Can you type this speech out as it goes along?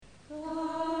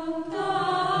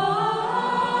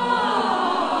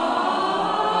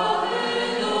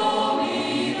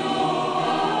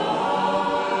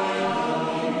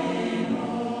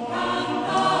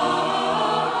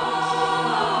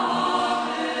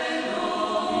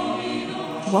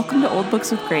Welcome to Old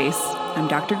Books with Grace. I'm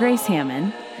Dr. Grace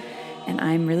Hammond, and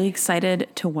I'm really excited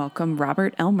to welcome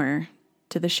Robert Elmer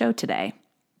to the show today.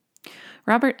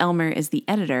 Robert Elmer is the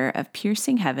editor of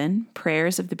Piercing Heaven,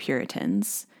 Prayers of the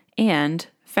Puritans, and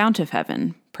Fount of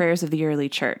Heaven, Prayers of the Early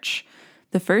Church,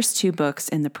 the first two books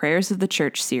in the Prayers of the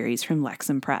Church series from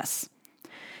Lexham Press.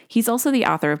 He's also the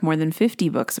author of more than 50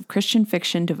 books of Christian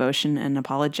fiction, devotion, and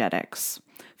apologetics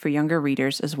for younger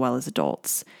readers as well as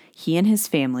adults. He and his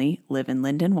family live in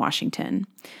Lynden, Washington,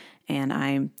 and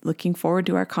I'm looking forward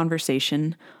to our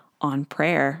conversation on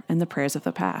prayer and the prayers of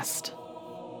the past.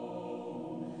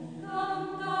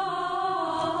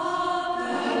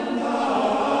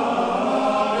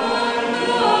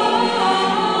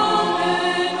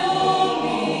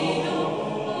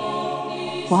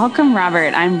 Welcome,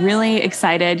 Robert. I'm really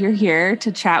excited you're here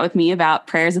to chat with me about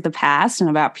prayers of the past and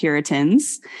about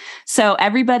Puritans. So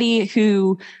everybody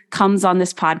who comes on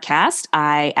this podcast,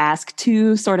 I ask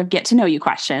two sort of get to know you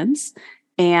questions.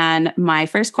 And my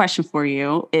first question for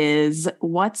you is,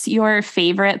 what's your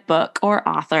favorite book or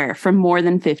author from more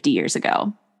than 50 years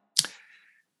ago?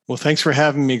 Well, thanks for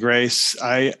having me, Grace.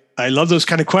 I love those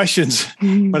kind of questions,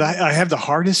 but I have the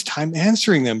hardest time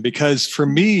answering them because for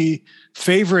me,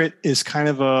 favorite is kind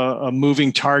of a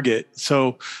moving target.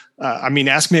 So,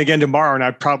 ask me again tomorrow and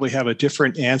I'd probably have a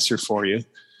different answer for you.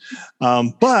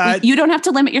 But you don't have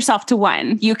to limit yourself to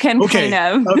one. You can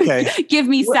give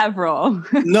me several.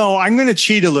 No, I'm going to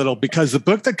cheat a little because the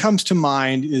book that comes to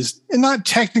mind is not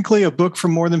technically a book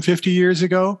from more than 50 years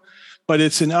ago, but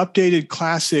it's an updated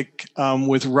classic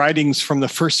with writings from the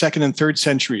first, second, and third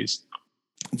centuries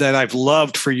that I've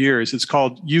loved for years. It's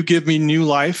called You Give Me New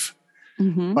Life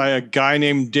by a guy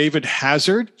named David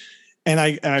Hazard. And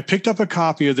I picked up a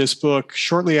copy of this book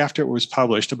shortly after it was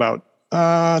published, about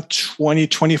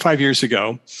 25 years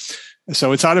ago.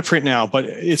 So it's out of print now, but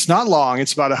it's not long.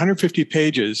 It's about 150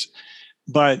 pages.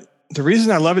 But the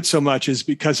reason I love it so much is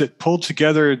because it pulled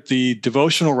together the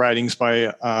devotional writings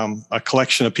by a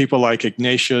collection of people like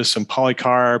Ignatius and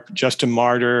Polycarp, Justin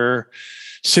Martyr,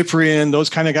 Cyprian,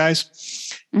 those kind of guys.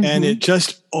 And it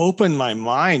just opened my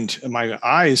mind and my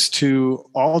eyes to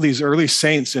all these early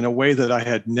saints in a way that I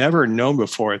had never known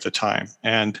before at the time.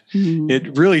 And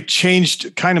it really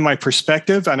changed kind of my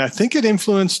perspective. And I think it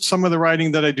influenced some of the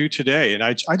writing that I do today. And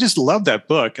I just love that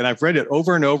book. And I've read it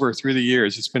over and over through the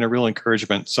years. It's been a real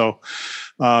encouragement. So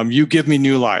You Give Me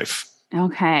New Life.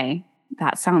 Okay.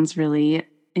 That sounds really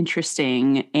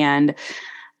interesting. And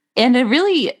a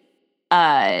really,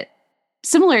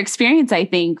 similar experience, I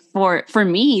think, for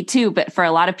me too, but for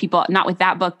a lot of people, not with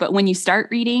that book, but when you start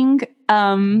reading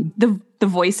the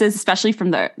voices, especially from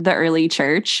the early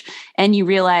church, and you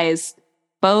realize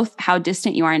both how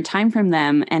distant you are in time from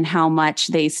them and how much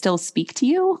they still speak to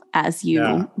you as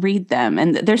you read them.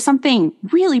 And there's something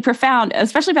really profound,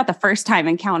 especially about the first time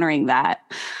encountering that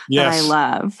I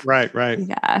love. Right.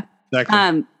 Yeah.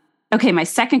 Exactly. Okay, my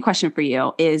second question for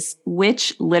you is,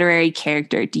 which literary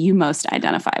character do you most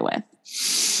identify with?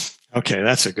 Okay,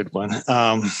 that's a good one.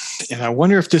 And I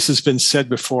wonder if this has been said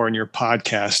before in your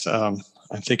podcast.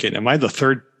 I'm thinking, am I the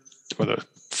third or the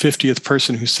 50th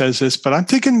person who says this? But I'm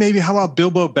thinking maybe, how about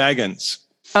Bilbo Baggins?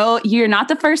 Oh, you're not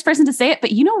the first person to say it,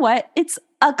 but you know what? It's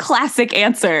a classic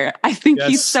answer. I think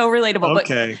he's so relatable.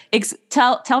 Okay.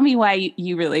 But tell me why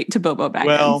you relate to Bilbo Baggins.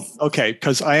 Well, okay,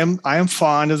 because I am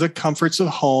fond of the comforts of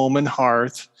home and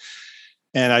hearth.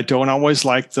 And I don't always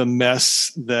like the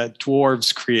mess that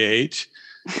dwarves create.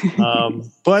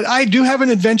 But I do have an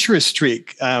adventurous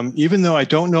streak, even though I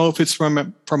don't know if it's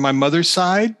from my mother's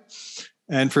side.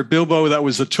 And for Bilbo, that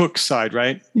was the Took side,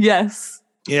 right? Yes.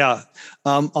 Yeah.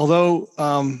 Although...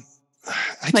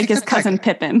 like his cousin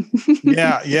Pippin.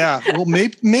 Yeah. Well,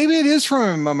 maybe it is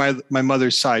from my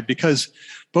mother's side, because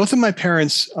both of my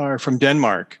parents are from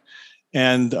Denmark.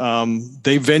 And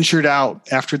they ventured out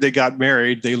after they got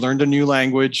married. They learned a new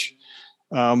language.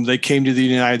 They came to the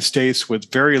United States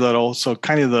with very little. So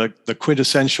kind of the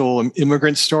quintessential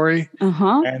immigrant story.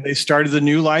 And they started a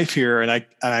new life here. And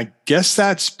I guess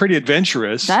that's pretty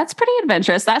adventurous. That's pretty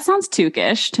adventurous. That sounds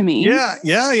Tookish to me.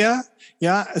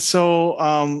 Yeah. So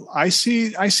I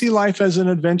see life as an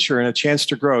adventure and a chance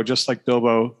to grow, just like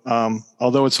Bilbo.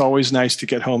 Although it's always nice to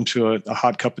get home to a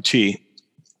hot cup of tea.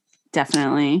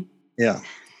 Definitely. Yeah.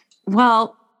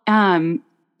 Well, I've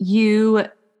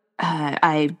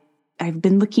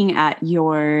been looking at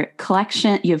your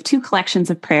collection. You have two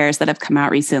collections of prayers that have come out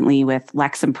recently with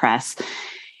Lexham Press.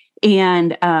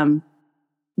 And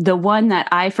the one that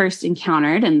I first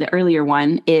encountered, and the earlier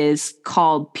one, is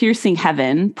called Piercing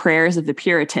Heaven, Prayers of the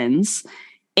Puritans.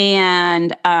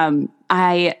 And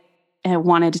I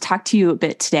wanted to talk to you a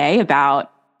bit today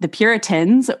about the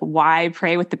Puritans, why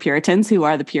pray with the Puritans, who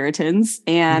are the Puritans,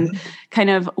 and kind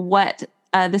of what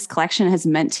this collection has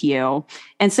meant to you.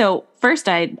 And so first,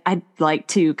 I'd like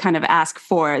to kind of ask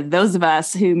for those of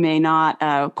us who may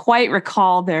not quite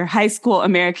recall their high school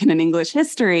American and English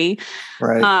history,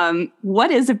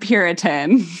 what is a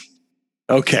Puritan?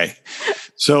 Okay.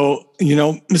 So,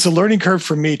 it's a learning curve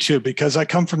for me too, because I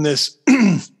come from this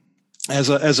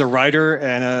as a writer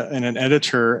and an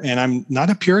editor, and I'm not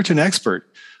a Puritan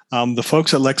expert. The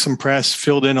folks at Lexham Press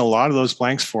filled in a lot of those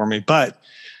blanks for me, but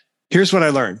here's what I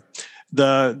learned.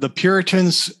 The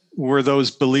Puritans were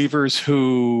those believers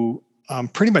who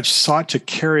pretty much sought to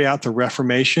carry out the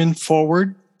Reformation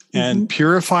forward and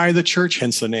purify the church,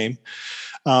 hence the name.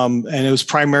 And it was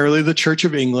primarily the Church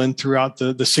of England throughout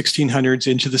the 1600s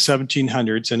into the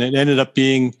 1700s. And it ended up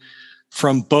being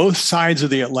from both sides of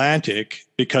the Atlantic,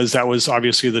 because that was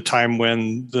obviously the time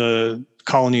when the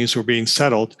colonies were being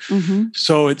settled.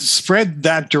 So it spread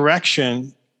that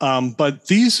direction. But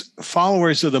these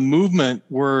followers of the movement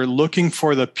were looking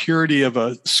for the purity of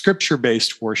a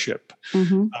scripture-based worship,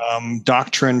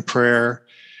 doctrine, prayer.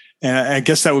 And I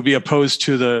guess that would be opposed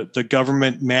to the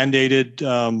government-mandated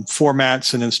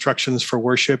formats and instructions for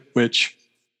worship, which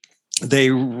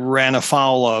they ran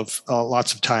afoul of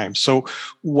lots of times. So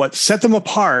what set them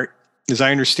apart, as I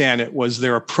understand it, was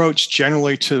their approach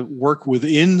generally to work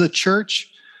within the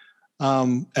church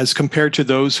as compared to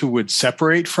those who would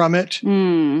separate from it.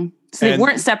 So they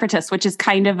weren't separatists, which is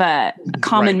kind of a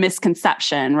common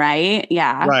misconception, right?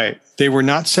 Yeah. Right. They were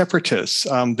not separatists.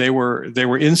 They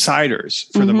were insiders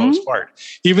for the most part,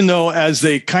 even though as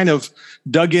they kind of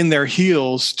dug in their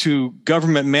heels to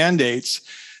government mandates,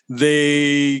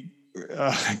 they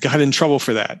got in trouble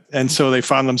for that. And so they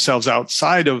found themselves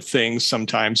outside of things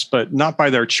sometimes, but not by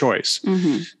their choice.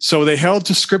 So they held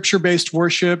to scripture-based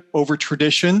worship over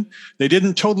tradition. They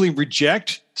didn't totally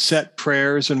reject set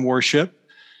prayers and worship.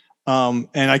 And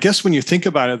I guess when you think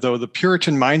about it, though, the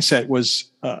Puritan mindset was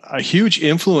a huge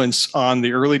influence on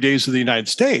the early days of the United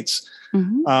States.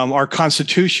 Our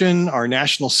Constitution, our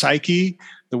national psyche,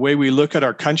 the way we look at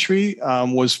our country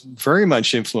was very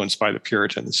much influenced by the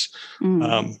Puritans.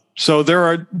 So there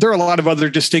are a lot of other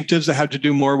distinctives that have to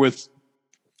do more with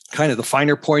kind of the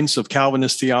finer points of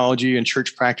Calvinist theology and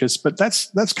church practice, but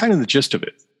that's kind of the gist of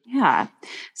it. Yeah.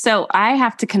 So I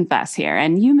have to confess here,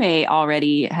 and you may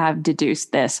already have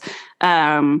deduced this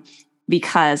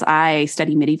because I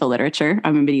study medieval literature.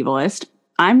 I'm a medievalist.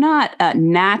 I'm not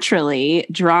naturally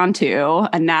drawn to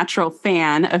a natural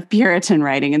fan of Puritan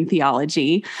writing and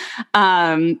theology.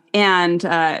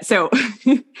 So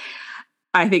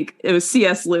I think it was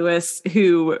C.S. Lewis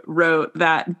who wrote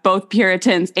that both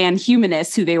Puritans and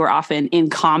humanists, who they were often in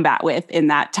combat with in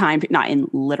that time, not in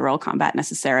literal combat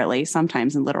necessarily,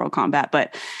 sometimes in literal combat,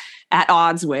 but at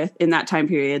odds with in that time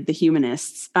period, the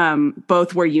humanists,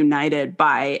 both were united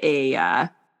by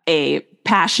a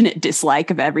passionate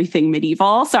dislike of everything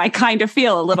medieval. So I kind of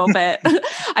feel a little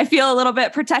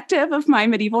bit, protective of my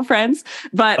medieval friends,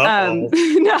 but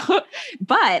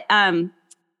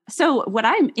so what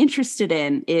I'm interested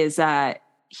in is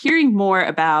hearing more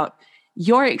about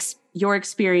your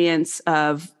experience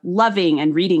of loving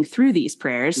and reading through these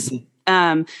prayers.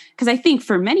 Because I think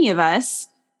for many of us,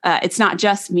 it's not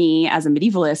just me as a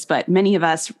medievalist, but many of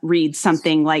us read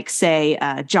something like, say,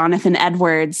 Jonathan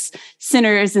Edwards'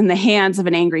 Sinners in the Hands of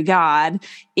an Angry God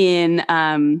in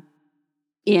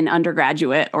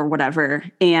undergraduate or whatever,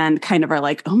 and kind of are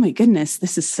like, oh my goodness,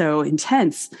 this is so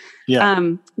intense. Yeah.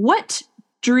 What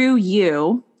drew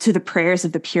you to the prayers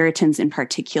of the Puritans in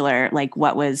particular? Like,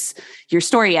 what was your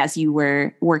story as you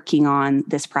were working on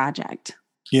this project?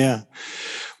 Yeah.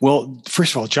 Well,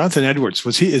 first of all, Jonathan Edwards,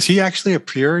 is he actually a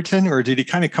Puritan, or did he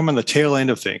kind of come on the tail end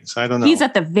of things? I don't know. He's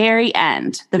at the very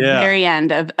end of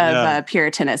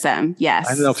Puritanism. Yes.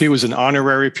 I don't know if he was an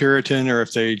honorary Puritan or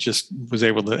if they just was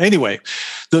able to. Anyway,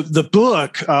 the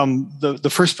book,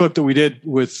 the first book that we did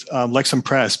with Lexham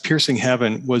Press, Piercing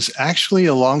Heaven, was actually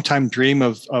a longtime dream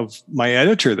of my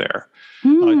editor there,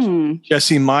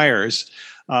 Jesse Myers.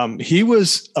 He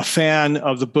was a fan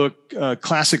of the book,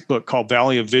 classic book called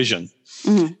Valley of Vision.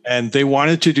 And they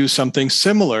wanted to do something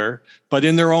similar, but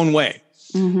in their own way.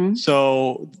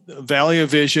 So Valley of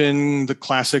Vision, the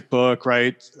classic book,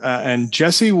 right? And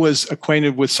Jesse was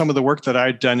acquainted with some of the work that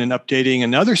I'd done in updating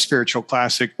another spiritual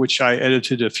classic, which I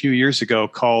edited a few years ago,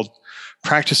 called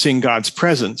Practicing God's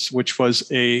Presence, which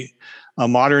was a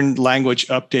modern language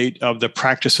update of the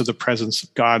Practice of the Presence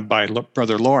of God by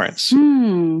Brother Lawrence.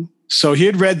 So he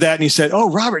had read that and he said, "Oh,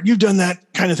 Robert, you've done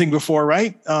that kind of thing before,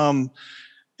 right?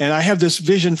 And I have this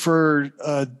vision for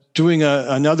doing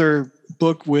another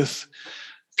book with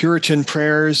Puritan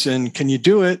prayers, and can you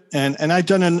do it? And I'd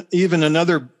done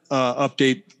another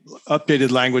updated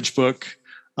language book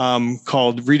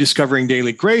called Rediscovering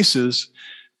Daily Graces,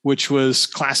 which was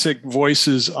classic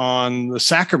voices on the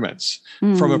sacraments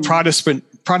from a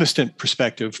Protestant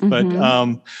perspective, but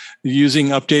using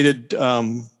updated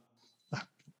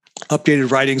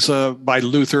writings by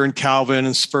Luther and Calvin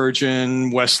and Spurgeon,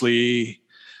 Wesley,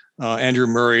 Andrew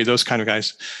Murray, those kind of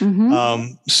guys.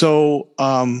 So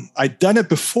I'd done it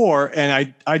before,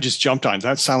 and I just jumped on it.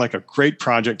 That sounded like a great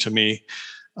project to me,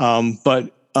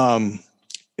 but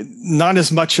not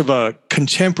as much of a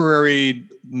contemporary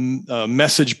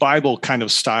message Bible kind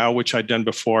of style, which I'd done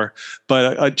before,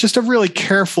 but just a really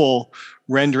careful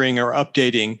rendering or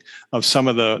updating of some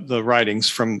of the writings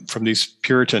from these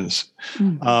Puritans.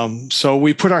 So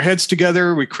we put our heads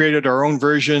together, we created our own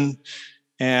version,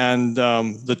 and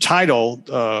the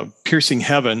title, Piercing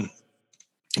Heaven,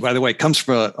 by the way, comes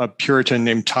from a Puritan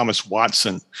named Thomas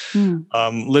Watson,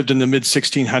 lived in the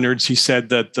mid-1600s. He said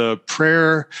that the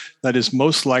prayer that is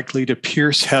most likely to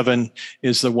pierce heaven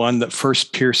is the one that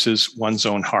first pierces one's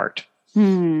own heart.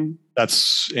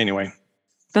 That's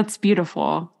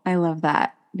beautiful. I love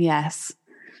that. Yes.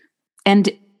 And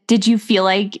did you feel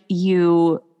like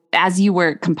as you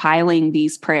were compiling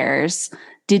these prayers,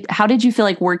 how did you feel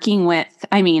like working with,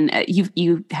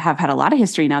 you have had a lot of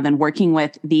history now than working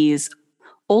with these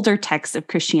older texts of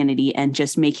Christianity and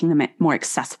just making them more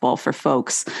accessible for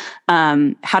folks.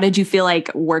 How did you feel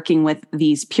like working with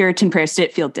these Puritan prayers? Did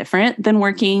it feel different than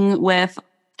working with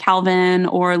Calvin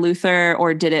or Luther,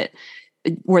 or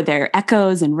were there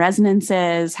echoes and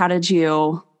resonances? How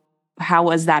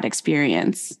was that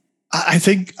experience? I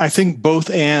think both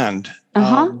and.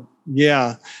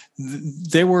 Yeah.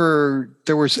 There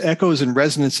was echoes and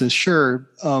resonances, sure.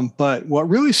 But what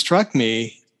really struck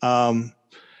me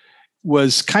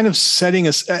was kind of setting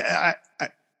us.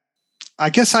 I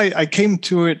guess I came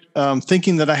to it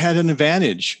thinking that I had an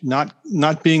advantage,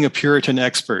 not being a Puritan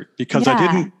expert, because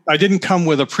I didn't come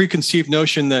with a preconceived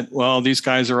notion that, well, these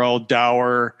guys are all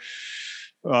dour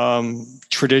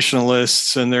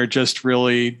traditionalists and they're just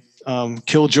really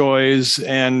killjoys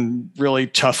and really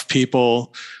tough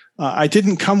people. I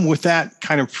didn't come with that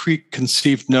kind of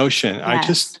preconceived notion. Yes. I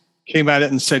just came at it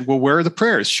and said, well, where are the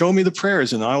prayers? Show me the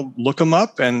prayers, and I'll look them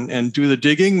up and do the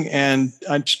digging, and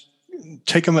I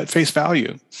take them at face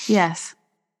value. Yes.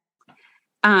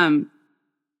 I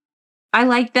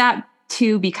like that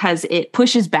too, because it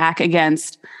pushes back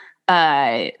against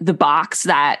the box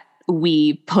that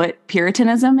we put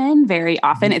Puritanism in very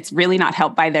often. It's really not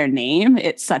helped by their name.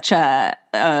 It's such a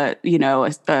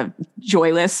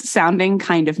joyless sounding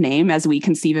kind of name as we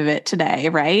conceive of it today.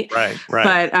 Right.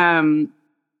 Right. But,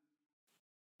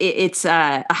 it's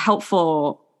a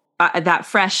helpful, that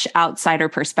fresh outsider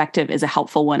perspective is a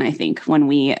helpful one, I think, when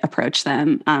we approach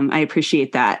them. I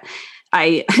appreciate that.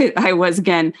 I was,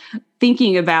 again,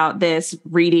 thinking about this,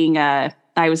 reading,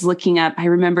 I was looking up, I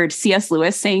remembered C.S.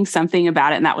 Lewis saying something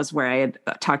about it, and that was where I had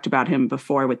talked about him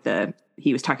before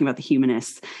he was talking about the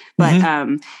humanists. But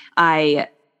I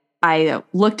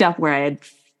looked up where I had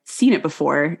seen it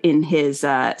before in his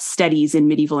studies in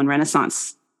medieval and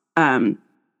Renaissance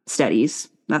studies.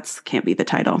 That can't be the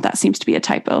title. That seems to be a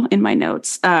typo in my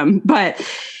notes. But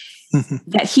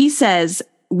that he says,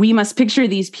 we must picture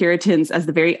these Puritans as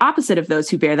the very opposite of those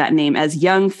who bear that name, as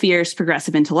young, fierce,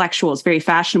 progressive intellectuals, very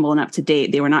fashionable and up to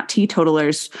date. They were not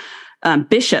teetotalers.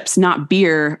 Bishops, not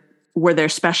beer, were their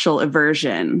special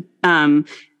aversion.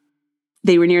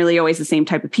 They were nearly always the same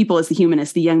type of people as the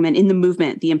humanists, the young men in the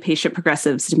movement, the impatient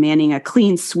progressives demanding a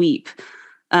clean sweep.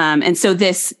 And so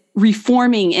this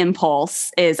reforming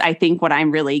impulse is, I think, what I'm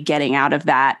really getting out of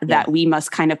that we must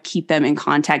kind of keep them in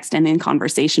context and in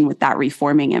conversation with that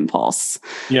reforming impulse.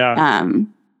 Yeah.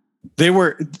 They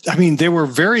were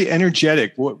very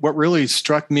energetic. What really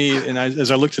struck me, and as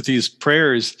I looked at these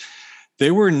prayers,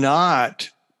 they were not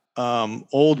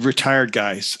old retired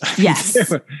guys.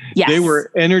 Yes. They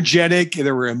were energetic.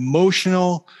 They were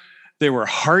emotional. They were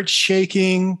heart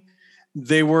shaking.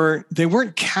 They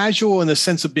weren't casual in the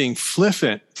sense of being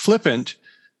flippant.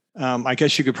 I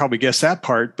guess you could probably guess that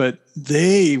part, but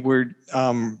they were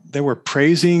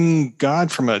praising God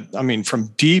from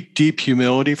deep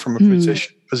humility, from a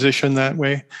position that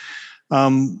way.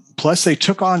 Plus they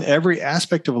took on every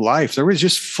aspect of life. They were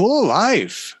just full of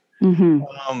life.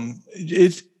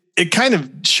 It kind of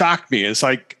shocked me. It's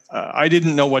like, I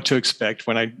didn't know what to expect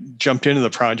when I jumped into the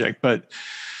project, but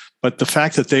the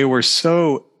fact that they were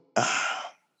so,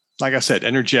 like I said,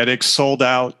 energetic, sold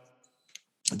out.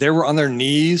 They were on their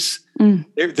knees.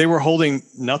 They were holding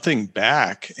nothing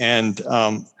back. And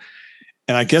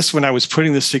I guess when I was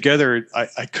putting this together,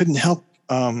 I couldn't help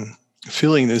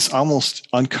feeling this almost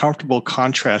uncomfortable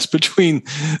contrast between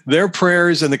their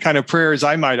prayers and the kind of prayers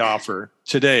I might offer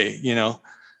today,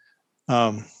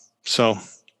 So,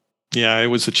 yeah, it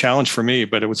was a challenge for me,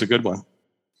 but it was a good one.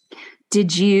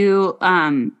 Did you,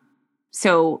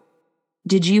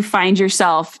 did you find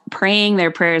yourself praying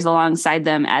their prayers alongside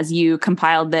them as you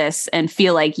compiled this and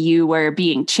feel like you were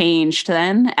being changed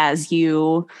then as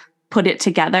you put it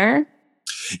together?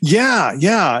 Yeah,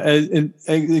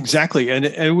 exactly. And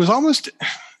it was almost,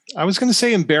 I was going to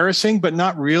say embarrassing, but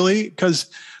not really, because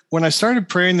when I started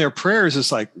praying their prayers,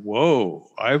 it's like, whoa,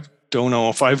 I don't know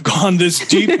if I've gone this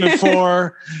deep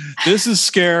before. This is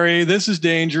scary. This is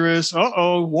dangerous.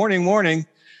 Uh-oh, warning.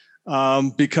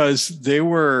 Because they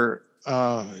were,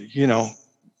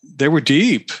 they were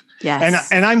deep.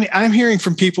 Yes. And I'm hearing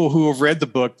from people who have read the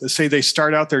book that say they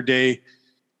start out their day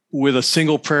with a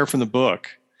single prayer from the book,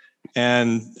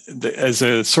 and as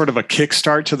a sort of a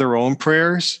kickstart to their own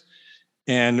prayers.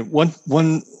 And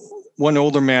one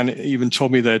older man even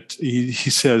told me that he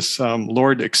says,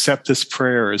 Lord, accept this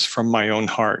prayer as from my own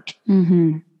heart.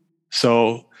 Mm-hmm.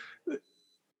 So,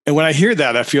 and when I hear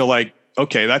that, I feel like,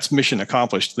 okay, that's mission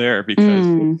accomplished there,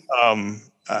 because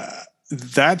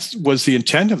that was the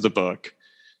intent of the book.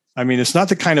 I mean, it's not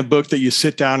the kind of book that you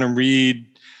sit down and read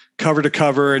cover to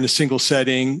cover in a single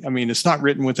setting. I mean, it's not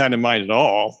written with that in mind at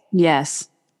all. Yes.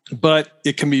 But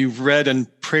it can be read and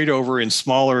prayed over in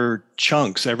smaller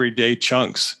chunks, everyday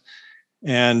chunks.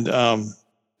 And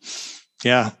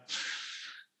yeah.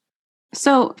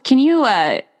 So can you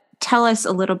tell us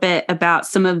a little bit about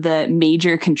some of the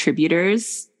major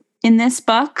contributors in this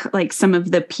book, like some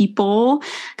of the people?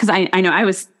 Because I know I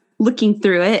was looking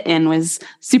through it and was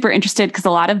super interested, because a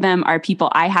lot of them are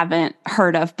people I haven't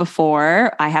heard of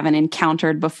before, I haven't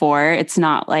encountered before. It's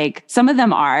not like some of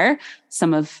them are.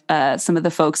 Some of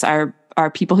the folks are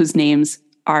people whose names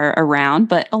are around,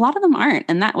 but a lot of them aren't.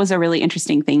 And that was a really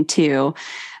interesting thing too,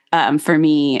 for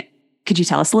me. Could you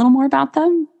tell us a little more about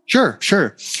them? Sure.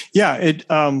 Yeah,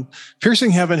 Piercing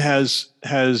Heaven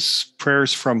has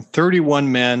prayers from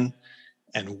 31 men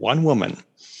and one woman.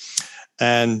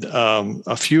 And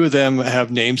a few of them have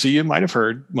names that you might have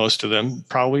heard. Most of them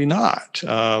probably not.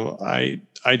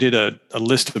 I did a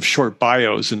list of short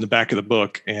bios in the back of the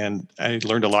book, and I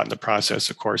learned a lot in the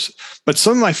process, of course. But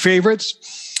some of my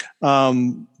favorites,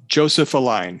 Joseph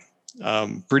Aline,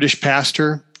 British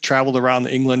pastor, traveled around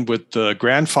England with the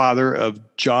grandfather of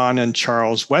John and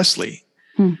Charles Wesley.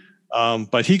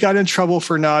 But he got in trouble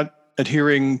for not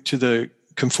adhering to the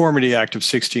Conformity Act of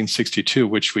 1662,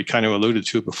 which we kind of alluded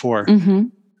to before.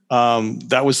 Mm-hmm.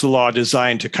 That was the law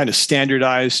designed to kind of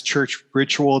standardize church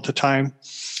ritual at the time.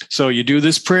 So you do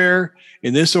this prayer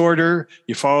in this order,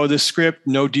 you follow this script,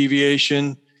 no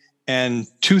deviation. And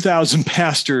 2,000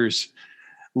 pastors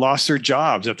lost their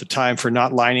jobs at the time for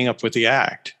not lining up with the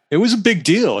act. It was a big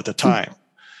deal at the time.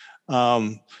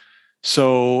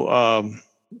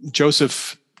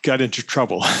 Joseph got into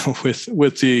trouble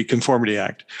with the Conformity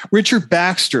Act. Richard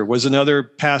Baxter was another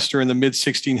pastor in the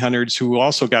mid-1600s who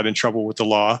also got in trouble with the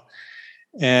law.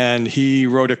 And he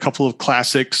wrote a couple of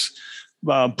classics,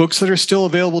 books that are still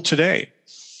available today.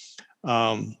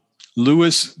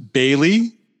 Lewis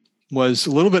Bailey was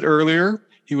a little bit earlier.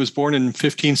 He was born in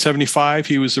 1575.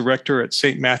 He was the rector at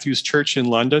St. Matthew's Church in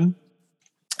London.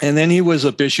 And then he was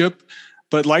a bishop.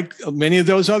 But like many of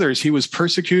those others, he was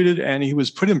persecuted and he was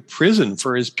put in prison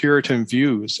for his Puritan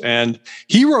views. And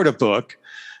he wrote a book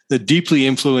that deeply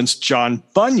influenced John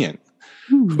Bunyan,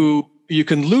 who you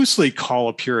can loosely call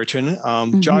a Puritan.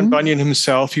 John Bunyan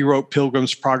himself, he wrote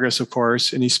Pilgrim's Progress, of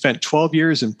course, and he spent 12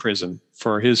 years in prison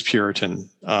for his Puritan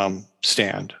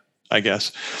stand, I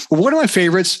guess. But one of my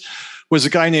favorites was a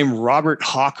guy named Robert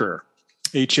Hawker,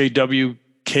 Hawker,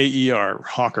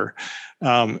 Hawker.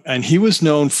 And he was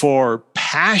known for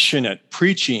passionate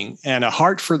preaching and a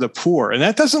heart for the poor. And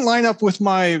that doesn't line up with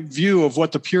my view of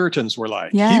what the Puritans were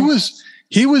like. Yeah.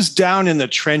 He was down in the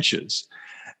trenches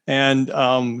and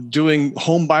doing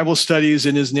home Bible studies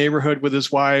in his neighborhood with his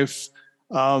wife,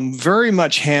 very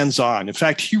much hands-on. In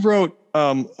fact, he wrote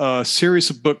a series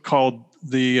of book called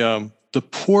the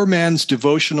Poor Man's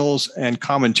Devotionals and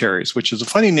Commentaries, which is a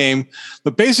funny name,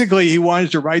 but basically he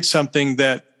wanted to write something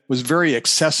that was very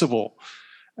accessible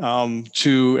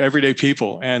to everyday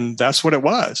people. And that's what it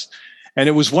was. And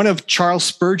it was one of Charles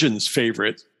Spurgeon's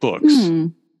favorite books.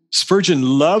 Spurgeon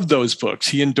loved those books.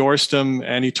 He endorsed them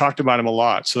and he talked about them a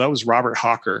lot. So that was Robert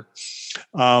Hawker.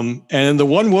 And the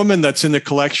one woman that's in the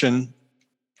collection,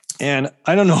 and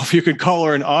I don't know if you could call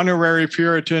her an honorary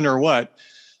Puritan or what,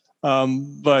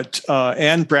 but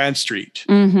Anne Bradstreet,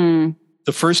 the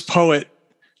first poet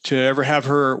to ever have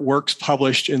her works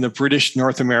published in the British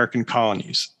North American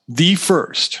colonies. The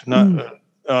first, not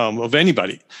of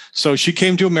anybody. So she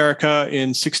came to America in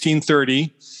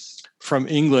 1630 from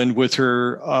England with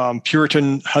her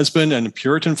Puritan husband and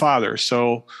Puritan father.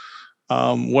 So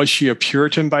was she a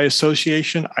Puritan by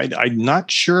association? I'm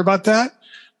not sure about that,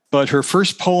 but her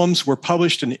first poems were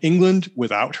published in England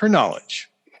without her knowledge.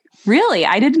 Really?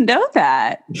 I didn't know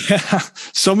that. Yeah.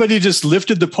 Somebody just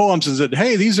lifted the poems and said,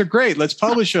 hey, these are great. Let's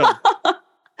publish them. All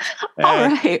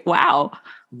right. Wow.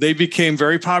 They became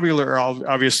very popular,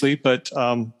 obviously, but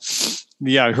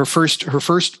her first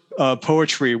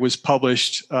poetry was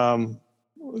published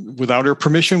without her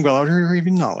permission, without her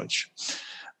even knowledge.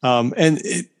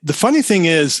 The funny thing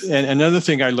is, and another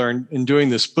thing I learned in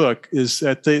doing this book is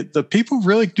that the people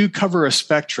really do cover a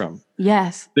spectrum.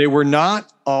 Yes. They were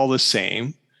not all the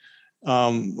same.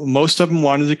 Most of them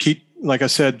wanted to keep, like I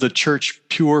said, the church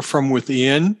pure from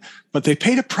within, but they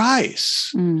paid a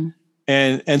price.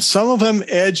 And some of them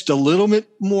edged a little bit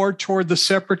more toward the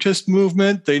separatist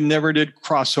movement. They never did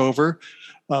cross over.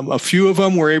 A few of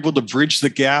them were able to bridge the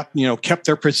gap, kept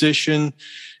their position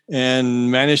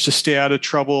and managed to stay out of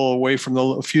trouble,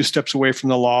 a few steps away from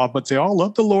the law. But they all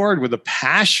loved the Lord with a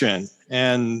passion,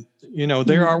 and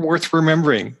they are worth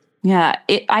remembering. Yeah,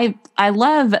 I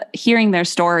love hearing their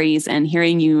stories and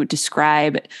hearing you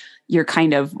describe your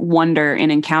kind of wonder in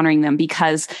encountering them,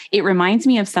 because it reminds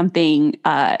me of something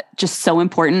just so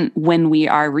important when we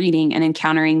are reading and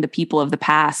encountering the people of the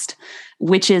past,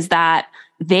 which is that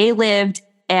they lived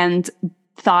and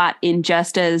thought in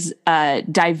just as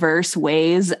diverse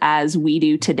ways as we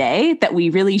do today, that we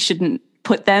really shouldn't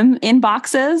put them in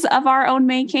boxes of our own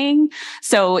making.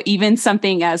 So even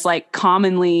something as like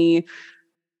commonly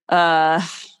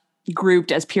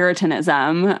grouped as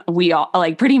Puritanism, we all,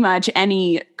 like, pretty much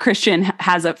any Christian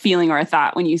has a feeling or a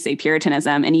thought when you say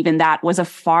Puritanism. And even that was a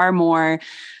far more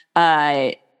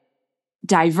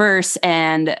diverse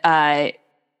and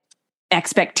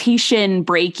expectation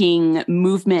breaking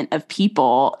movement of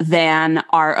people than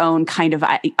our own kind of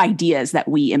ideas that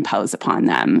we impose upon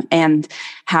them. And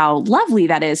how lovely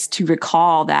that is to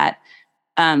recall that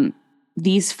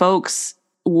these folks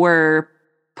were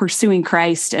pursuing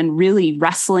Christ and really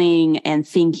wrestling and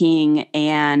thinking,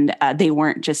 and they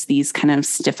weren't just these kind of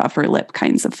stiff upper lip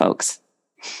kinds of folks.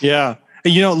 Yeah.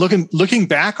 Looking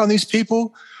back on these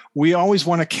people, we always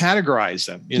want to categorize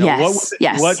them.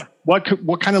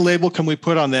 What kind of label can we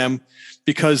put on them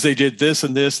because they did this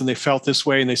and they felt this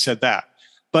way and they said that?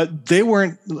 But they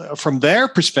weren't, from their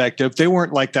perspective, they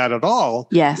weren't like that at all.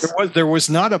 Yes. There was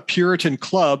not a Puritan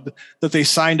club that they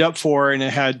signed up for and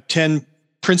it had 10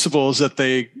 principles that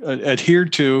they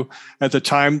adhered to at the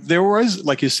time. There was,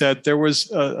 like you said, there was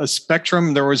a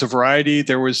spectrum, there was a variety,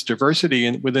 there was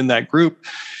diversity within that group.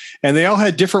 And they all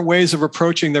had different ways of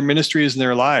approaching their ministries and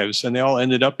their lives. And they all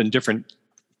ended up in different,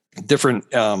 they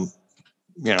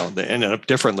ended up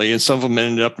differently. And some of them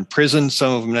ended up in prison.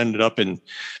 Some of them ended up in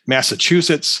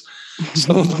Massachusetts.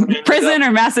 Some of them prison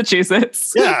or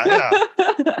Massachusetts. Yeah.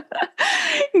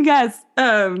 Yes.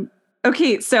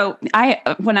 Okay. So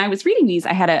when I was reading these,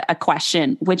 I had a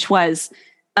question, which was,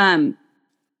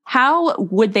 how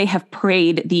would they have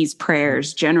prayed these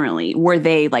prayers generally? Were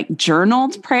they like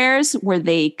journaled prayers? Were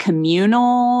they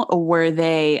communal? Or were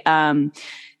they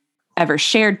ever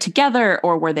shared together?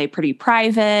 Or were they pretty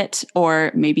private?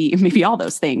 Or maybe all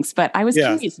those things. But I was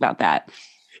curious about that.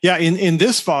 Yeah, in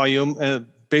this volume,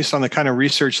 based on the kind of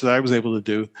research that I was able to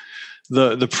do,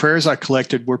 the prayers I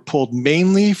collected were pulled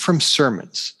mainly from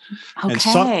sermons.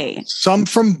 Okay. And some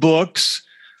from books.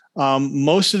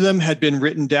 Most of them had been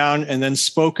written down and then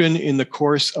spoken in the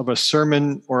course of a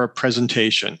sermon or a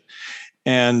presentation.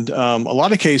 And a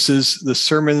lot of cases, the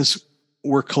sermons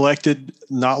were collected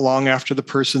not long after the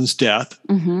person's death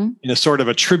in a sort of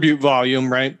a tribute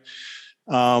volume, right?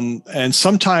 And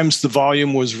sometimes the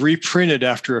volume was reprinted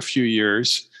after a few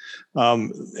years.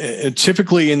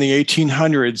 Typically in the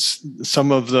 1800s,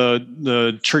 some of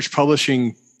the church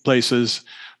publishing places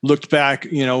looked back,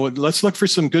 let's look for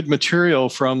some good material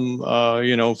from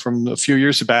a few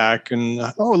years back. And,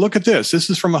 look at this.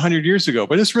 This is from 100 years ago,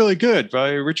 but it's really good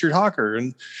by Richard Hawker.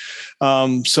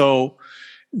 And so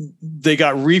they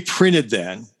got reprinted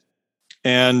then.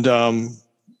 And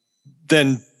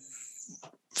then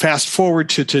fast forward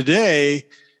to today,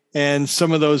 and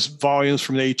some of those volumes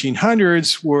from the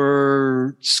 1800s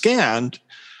were scanned,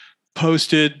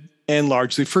 posted, and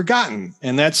largely forgotten.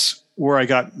 And that's where I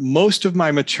got most of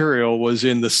my material, was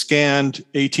in the scanned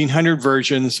 1800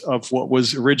 versions of what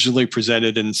was originally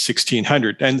presented in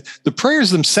 1600. And the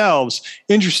prayers themselves,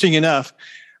 interesting enough,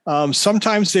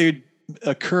 sometimes they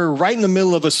occur right in the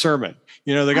middle of a sermon.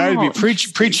 The guy would be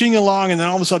interesting. preaching along, and then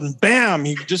all of a sudden, bam,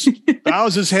 he just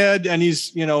bows his head, and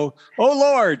he's, oh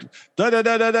Lord, da da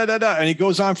da da da da da, and he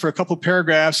goes on for a couple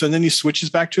paragraphs, and then he switches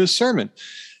back to his sermon.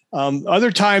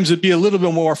 Other times it'd be a little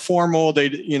bit more formal.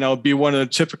 They'd, be one of the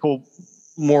typical,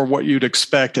 more what you'd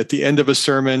expect at the end of a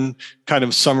sermon, kind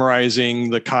of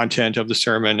summarizing the content of the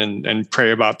sermon and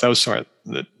pray about that sort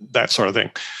of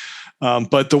thing.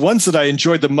 But the ones that I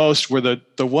enjoyed the most were the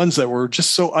ones that were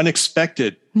just so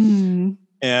unexpected. Hmm.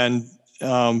 And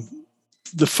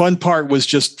the fun part was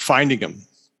just finding them.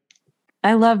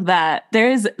 I love that.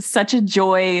 There is such a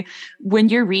joy when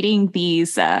you're reading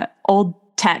these old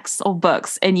texts, old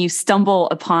books, and you stumble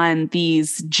upon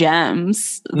these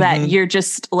gems that you're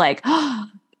just like,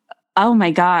 oh my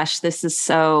gosh, this is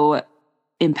so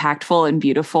impactful and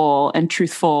beautiful and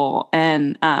truthful.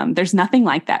 And there's nothing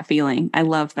like that feeling. I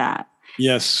love that.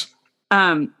 Yes.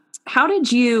 How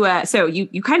did you, so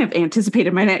you kind of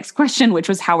anticipated my next question, which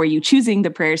was how are you choosing the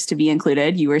prayers to be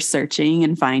included? You were searching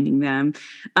and finding them.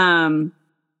 Yeah,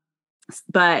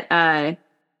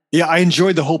 I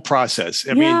enjoyed the whole process.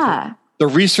 I mean, the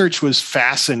research was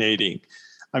fascinating.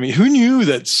 I mean, who knew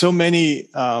that so many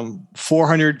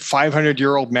 400,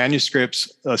 500-year-old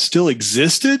manuscripts still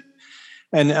existed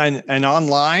and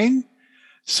online?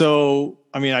 So,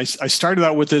 I mean, I started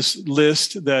out with this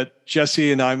list that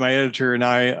Jesse and I, my editor and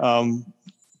I,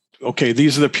 okay,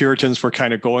 these are the Puritans we're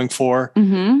kind of going for.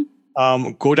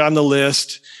 Go down the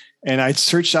list. And I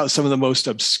searched out some of the most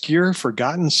obscure,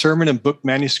 forgotten sermon and book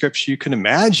manuscripts you can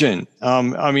imagine.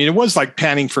 I mean, it was like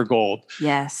panning for gold.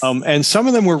 Yes. And some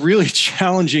of them were really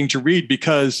challenging to read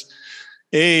because,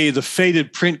 the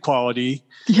faded print quality.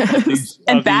 Yes.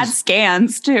 And bad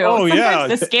scans, too. Oh,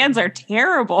 Sometimes the scans are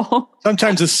terrible.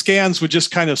 Sometimes the scans would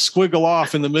just kind of squiggle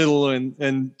off in the middle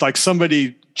and like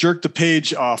somebody jerked the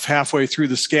page off halfway through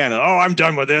the scan. And, I'm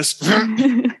done with this.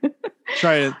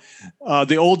 Try it.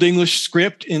 The Old English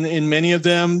script in many of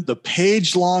them, the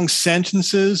page-long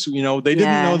sentences, they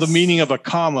didn't know the meaning of a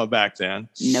comma back then.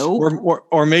 Nope.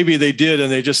 Or maybe they did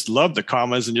and they just loved the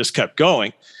commas and just kept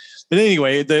going. But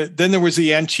anyway, then there was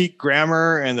the antique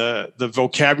grammar and the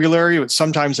vocabulary, which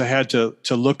sometimes I had to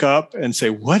look up and say,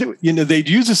 what, they'd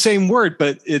use the same word,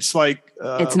 but it's like,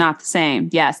 it's not the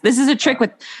same. Yes. This is a trick with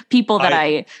people that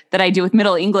I do with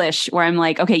Middle English where I'm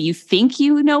like, okay, you think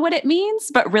you know what it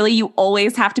means, but really you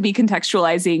always have to be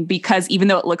contextualizing because even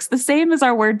though it looks the same as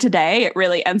our word today, it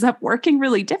really ends up working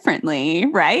really differently.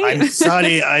 Right. I'm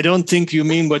sorry. I don't think you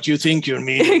mean what you think you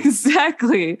mean.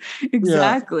 Exactly.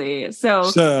 Yeah.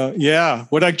 So yeah,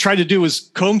 what I tried to do was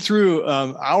comb through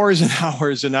hours and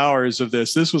hours and hours of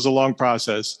this. This was a long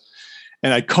process.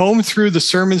 And I combed through the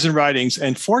sermons and writings,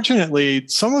 and fortunately,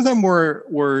 some of them were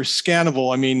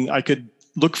scannable. I mean, I could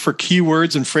look for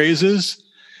keywords and phrases,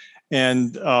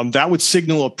 and that would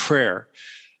signal a prayer.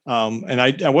 And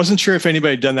I wasn't sure if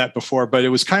anybody had done that before, but it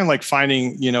was kind of like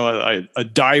finding, a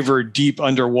diver deep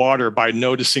underwater by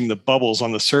noticing the bubbles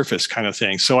on the surface kind of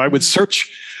thing. So I would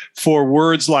search for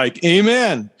words like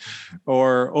amen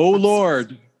or oh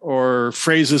Lord, or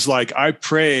phrases like I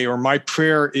pray or my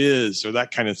prayer is, or that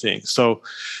kind of thing. So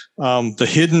the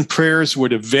hidden prayers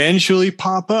would eventually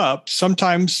pop up,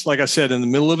 sometimes, like I said, in the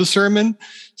middle of a sermon,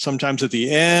 sometimes at the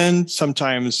end,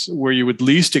 sometimes where you would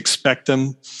least expect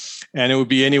them. And it would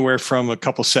be anywhere from a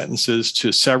couple sentences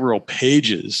to several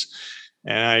pages.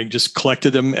 And I just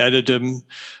collected them, edited them,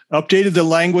 updated the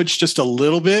language just a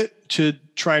little bit to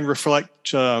try and reflect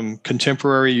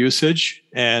contemporary usage.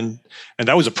 And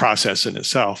that was a process in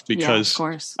itself because of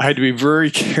course. I had to be very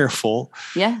careful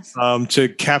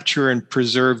to capture and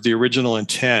preserve the original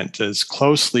intent as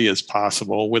closely as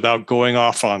possible without going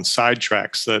off on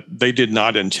sidetracks that they did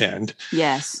not intend.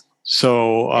 Yes.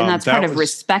 So, and that's part of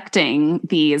respecting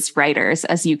these writers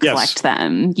as you collect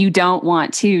them. You don't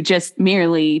want to just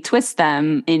merely twist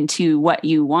them into what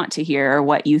you want to hear or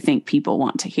what you think people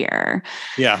want to hear.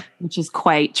 Yeah. Which is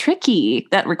quite tricky.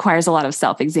 That requires a lot of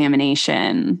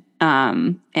self-examination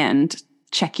and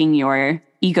checking your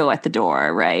ego at the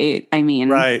door, right? I mean,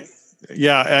 right.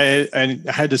 Yeah. I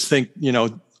had to think,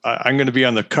 I'm going to be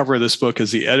on the cover of this book as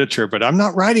the editor, but I'm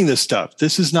not writing this stuff.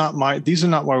 These are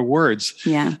not my words.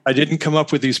 Yeah. I didn't come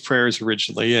up with these prayers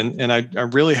originally. And I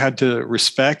really had to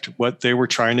respect what they were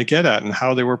trying to get at and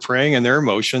how they were praying and their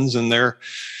emotions and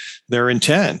their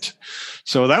intent.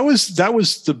 So that was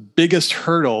the biggest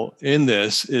hurdle in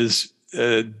this is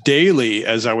daily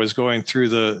as I was going through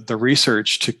the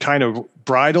research to kind of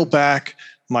bridle back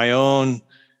my own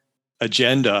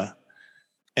agenda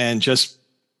and just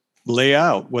lay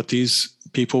out what these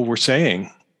people were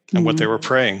saying and what they were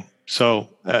praying. So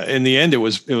in the end, it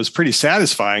was pretty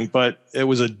satisfying, but it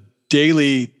was a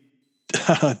daily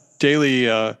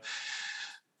daily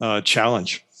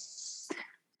challenge.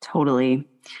 Totally.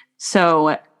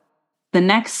 So the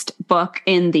next book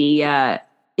in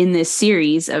this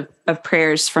series of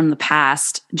prayers from the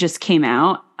past just came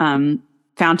out,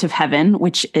 Fount of Heaven,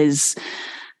 which is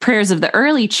prayers of the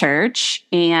early church.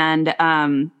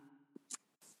 And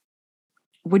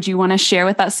would you want to share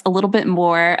with us a little bit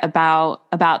more about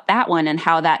that one and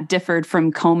how that differed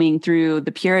from combing through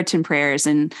the Puritan prayers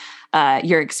and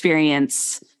your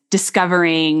experience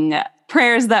discovering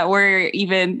prayers that were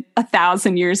even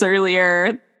 1,000 years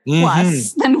earlier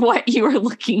plus than what you were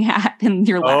looking at in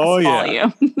your last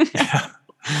volume?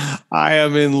 I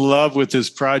am in love with this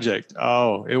project.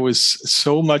 It was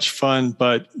so much fun,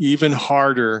 but even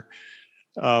harder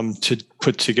to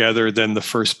put together than the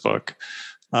first book.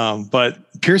 But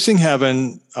Piercing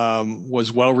Heaven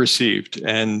was well received,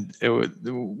 and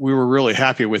we were really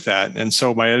happy with that. And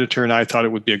so my editor and I thought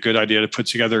it would be a good idea to put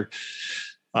together,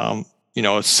 a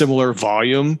similar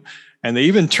volume. And they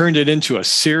even turned it into a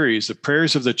series, the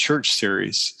Prayers of the Church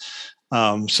series.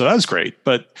 So that was great.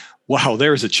 But wow,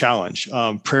 there's a challenge.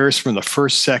 Prayers from the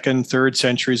 1st, 2nd, 3rd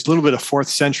centuries, a little bit of 4th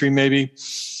century maybe.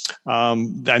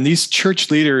 And these church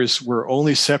leaders were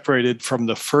only separated from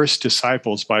the first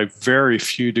disciples by very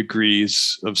few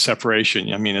degrees of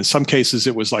separation. I mean, in some cases,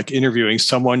 it was like interviewing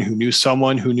someone who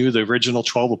knew the original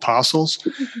 12 apostles.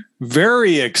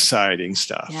 Very exciting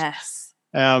stuff. Yes.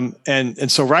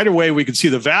 And so right away we could see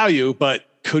the value, but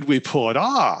could we pull it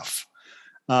off?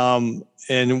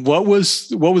 And what was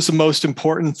the most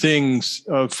important things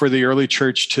for the early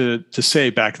church to say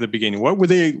back at the beginning? What were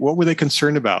they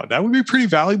concerned about? That would be pretty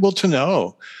valuable to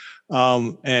know.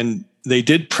 And they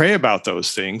did pray about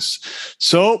those things.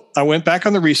 So I went back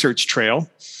on the research trail,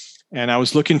 and I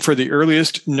was looking for the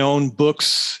earliest known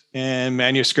books and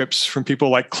manuscripts from people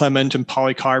like Clement and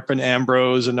Polycarp and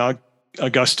Ambrose and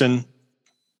Augustine,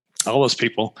 all those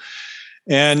people.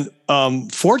 And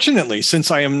fortunately,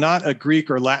 since I am not a Greek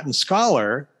or Latin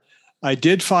scholar, I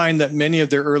did find that many of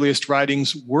their earliest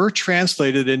writings were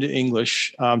translated into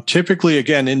English, typically,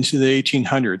 again, into the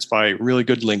 1800s by really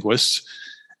good linguists.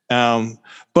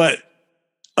 But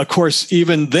of course,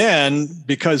 even then,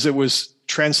 because it was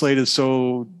translated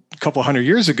a couple hundred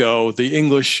years ago, the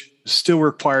English still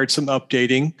required some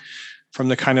updating from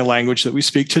the kind of language that we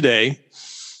speak today.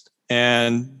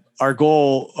 And our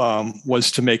goal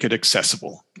was to make it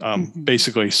accessible,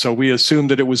 basically. So we assumed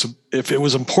that if it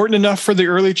was important enough for the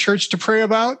early church to pray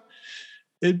about,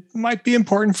 it might be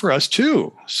important for us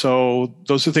too. So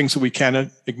those are things that we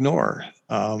can't ignore.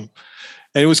 And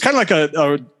it was kind of like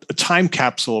a time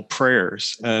capsule of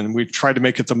prayers. And we tried to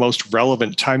make it the most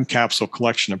relevant time capsule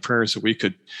collection of prayers that we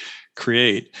could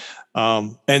create.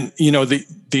 And, the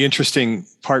interesting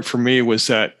part for me was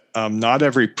that not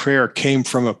every prayer came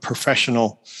from a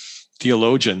professional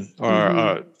theologian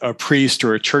or a priest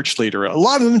or a church leader. A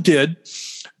lot of them did,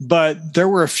 but there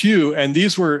were a few, and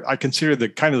these were, I consider, the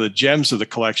kind of the gems of the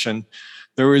collection.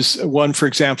 There was one, for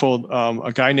example,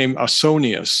 a guy named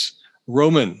Ausonius,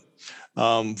 Roman,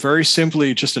 very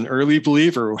simply just an early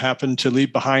believer who happened to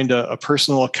leave behind a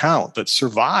personal account that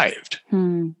survived.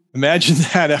 Imagine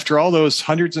that after all those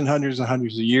hundreds and hundreds and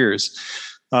hundreds of years,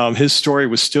 his story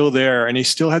was still there, and he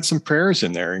still had some prayers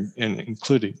in there,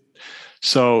 including.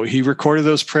 So he recorded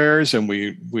those prayers, and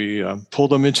we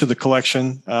pulled them into the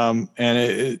collection. And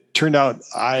it turned out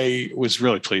I was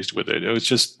really pleased with it. It was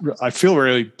just, I feel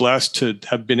really blessed to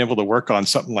have been able to work on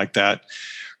something like that,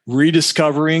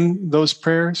 rediscovering those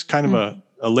prayers, kind of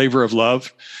a labor of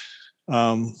love.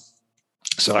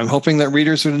 So I'm hoping that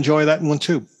readers would enjoy that one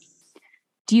too.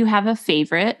 Do you have a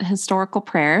favorite historical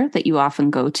prayer that you often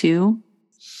go to?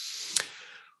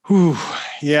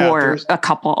 Or a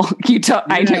couple.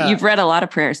 I know you've read a lot of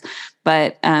prayers,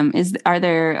 but are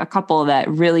there a couple that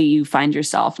really you find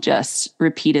yourself just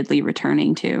repeatedly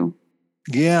returning to?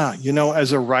 Yeah,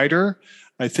 as a writer,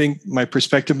 I think my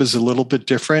perspective is a little bit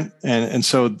different, and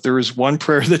so there was one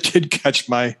prayer that did catch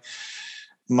my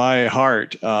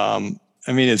heart.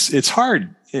 It's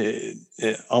hard,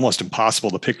 almost impossible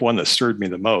to pick one that stirred me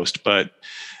the most, but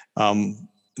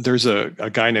there's a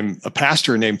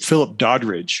pastor named Philip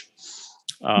Doddridge.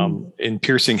 In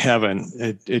Piercing Heaven,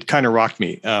 it kind of rocked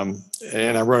me.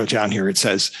 And I wrote it down here. It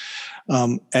says,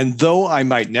 and though I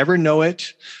might never know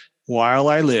it while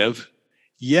I live,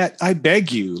 yet I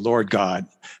beg you, Lord God,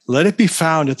 let it be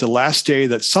found at the last day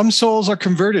that some souls are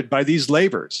converted by these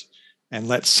labors, and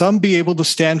let some be able to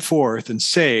stand forth and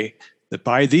say that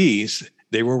by these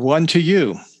they were won to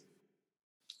you.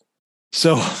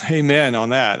 So, amen on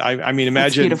that. I mean,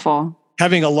 imagine. That's beautiful.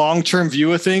 having a long-term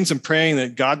view of things and praying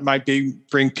that God might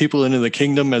bring people into the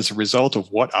kingdom as a result of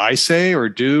what I say or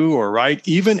do or write,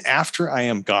 even after I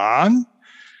am gone.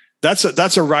 That's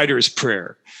a writer's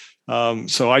prayer.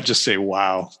 So I just say,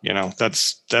 wow,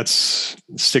 that's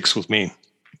sticks with me.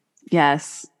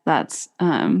 Yes, that's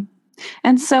and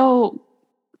so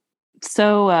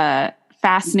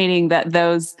fascinating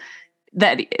that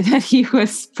he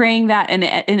was praying that, and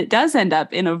it does end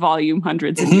up in a volume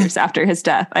hundreds of years after his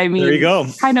death. I mean, there you go.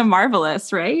 Kind of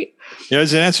marvelous, right? Yeah,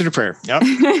 it's an answer to prayer. Yep.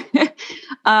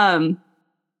 I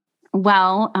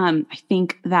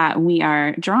think that we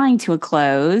are drawing to a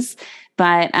close,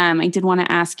 but I did want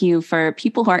to ask you, for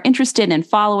people who are interested in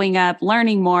following up,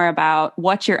 learning more about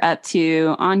what you're up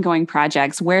to, ongoing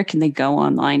projects, where can they go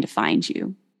online to find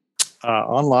you?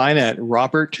 Online at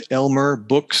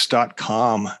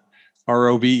robertelmerbooks.com.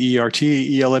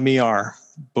 ROBERTELMER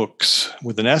books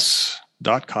with an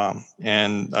S.com.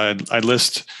 And I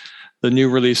list the new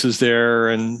releases there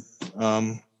and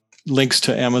links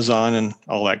to Amazon and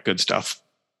all that good stuff.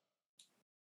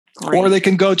 Great. Or they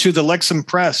can go to the Lexham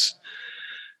Press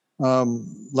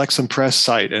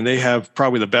site, and they have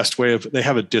probably the best way they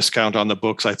have a discount on the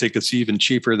books. I think it's even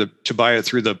cheaper to buy it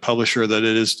through the publisher than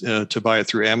it is to buy it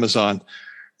through Amazon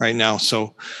right now.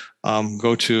 So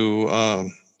go to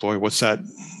what's that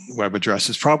web address?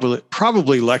 It's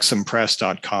probably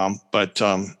lexhampress.com. But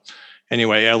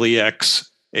anyway,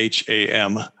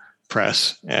 LEXHAM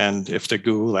Press. And if they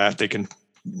Google that, they can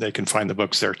find the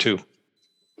books there too.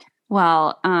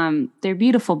 Well, they're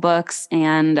beautiful books,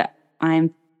 and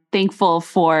I'm thankful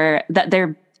for that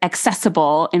they're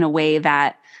accessible in a way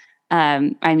that,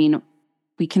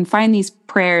 we can find these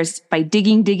prayers by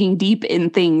digging deep in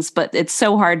things, but it's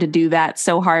so hard to do that,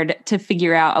 so hard to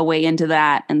figure out a way into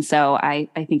that. And so I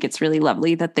think it's really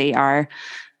lovely that they are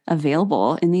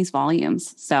available in these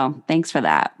volumes. So thanks for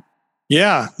that.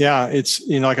 Yeah. It's,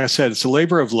 like I said, it's a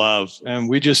labor of love. And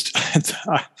we just,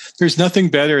 there's nothing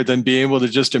better than being able to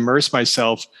just immerse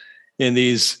myself in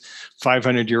these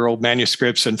 500-year-old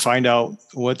manuscripts and find out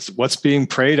what's being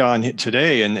prayed on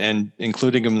today and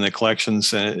including them in the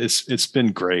collections. And it's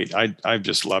been great. I've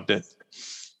just loved it.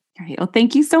 All right. Well,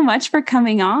 thank you so much for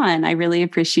coming on. I really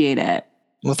appreciate it.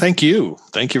 Well, thank you.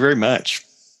 Thank you very much.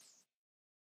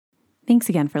 Thanks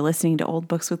again for listening to Old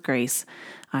Books with Grace.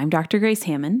 I'm Dr. Grace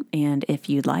Hammond, and if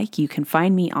you'd like, you can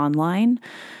find me online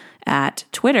at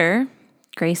Twitter,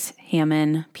 Grace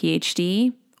Hammond,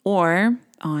 PhD, or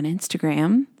on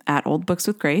Instagram at Old Books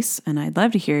with Grace. And I'd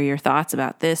love to hear your thoughts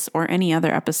about this or any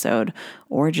other episode,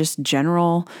 or just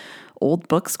general old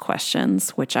books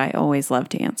questions, which I always love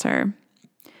to answer.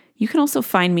 You can also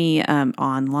find me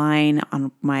online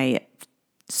on my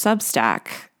Substack,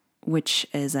 which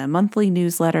is a monthly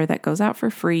newsletter that goes out for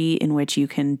free, in which you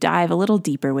can dive a little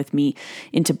deeper with me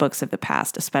into books of the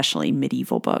past, especially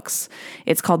medieval books.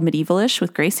 It's called Medievalish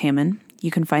with Grace Hammond. You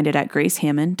can find it at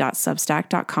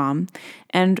gracehammond.substack.com.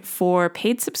 And for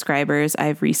paid subscribers,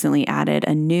 I've recently added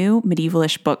a new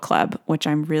Medievalish book club, which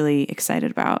I'm really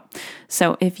excited about.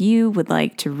 So if you would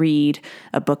like to read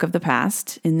a book of the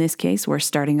past, in this case, we're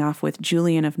starting off with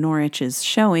Julian of Norwich's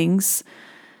Showings,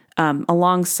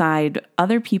 alongside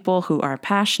other people who are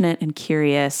passionate and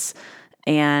curious,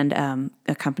 and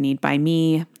accompanied by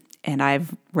me. And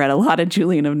I've read a lot of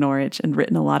Julian of Norwich and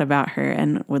written a lot about her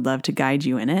and would love to guide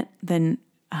you in it, then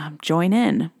join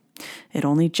in. It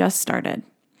only just started.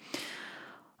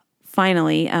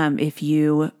 Finally, if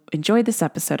you enjoyed this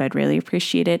episode, I'd really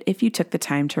appreciate it if you took the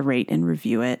time to rate and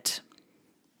review it.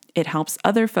 It helps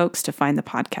other folks to find the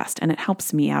podcast, and it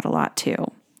helps me out a lot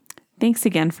too. Thanks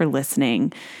again for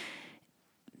listening.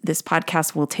 This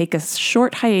podcast will take a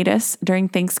short hiatus during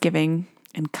Thanksgiving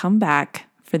and come back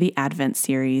for the Advent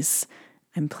series.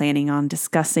 I'm planning on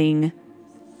discussing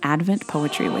Advent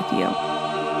poetry with you.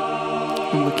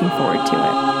 I'm looking forward to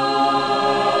it.